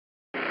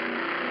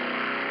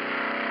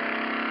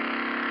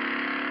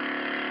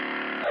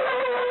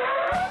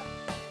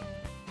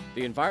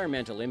The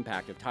environmental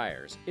impact of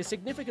tires is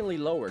significantly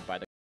lowered by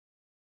the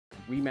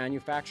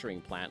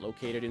remanufacturing plant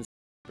located in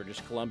British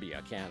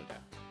Columbia, Canada.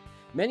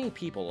 Many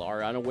people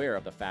are unaware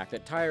of the fact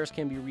that tires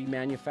can be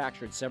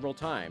remanufactured several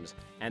times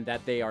and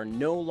that they are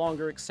no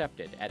longer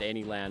accepted at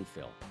any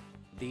landfill.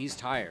 These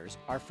tires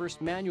are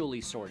first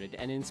manually sorted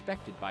and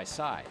inspected by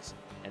size,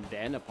 and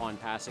then, upon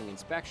passing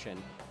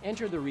inspection,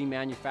 enter the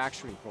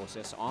remanufacturing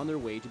process on their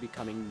way to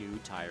becoming new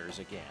tires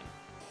again.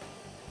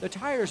 The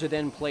tires are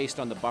then placed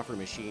on the buffer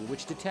machine,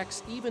 which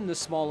detects even the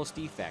smallest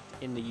defect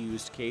in the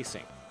used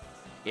casing.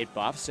 It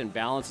buffs and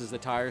balances the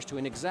tires to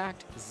an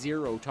exact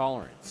zero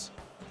tolerance.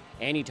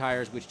 Any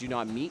tires which do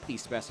not meet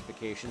these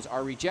specifications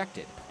are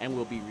rejected and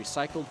will be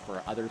recycled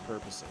for other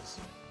purposes.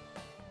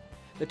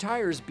 The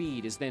tire's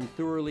bead is then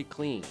thoroughly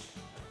cleaned.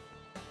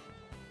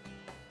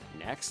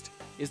 Next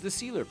is the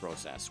sealer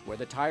process, where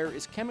the tire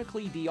is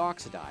chemically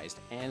deoxidized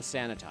and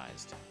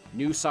sanitized.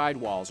 New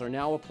sidewalls are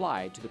now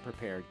applied to the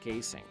prepared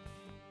casing.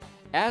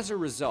 As a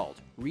result,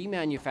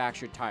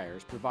 remanufactured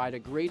tires provide a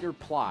greater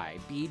ply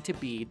bead to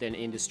bead than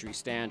industry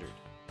standard.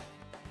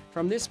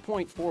 From this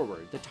point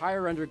forward, the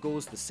tire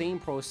undergoes the same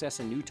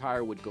process a new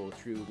tire would go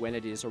through when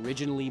it is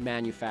originally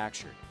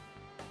manufactured.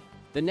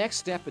 The next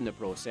step in the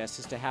process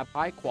is to have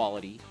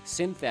high-quality,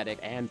 synthetic,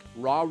 and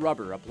raw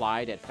rubber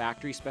applied at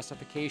factory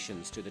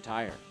specifications to the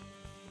tire.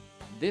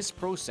 This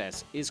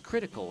process is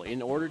critical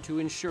in order to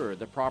ensure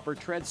the proper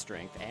tread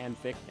strength and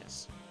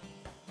thickness.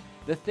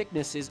 The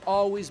thickness is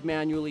always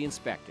manually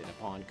inspected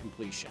upon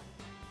completion.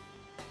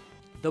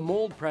 The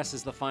mold press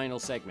is the final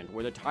segment,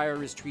 where the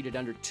tire is treated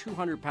under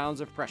 200 pounds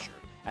of pressure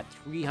at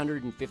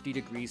 350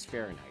 degrees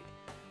Fahrenheit,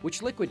 which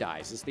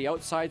liquidizes the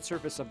outside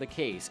surface of the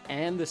case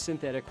and the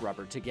synthetic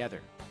rubber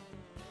together.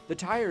 The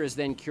tire is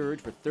then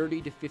cured for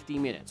 30 to 50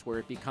 minutes, where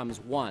it becomes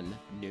one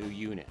new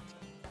unit.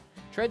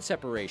 Tread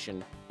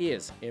separation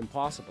is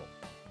impossible.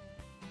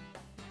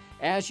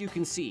 As you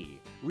can see,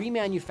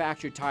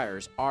 remanufactured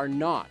tires are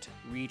not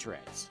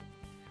retreads.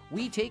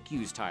 We take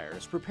used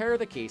tires, prepare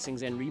the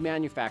casings, and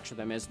remanufacture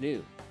them as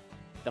new.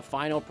 The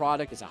final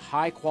product is a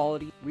high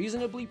quality,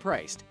 reasonably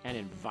priced, and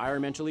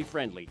environmentally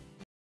friendly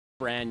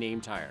brand name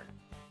tire.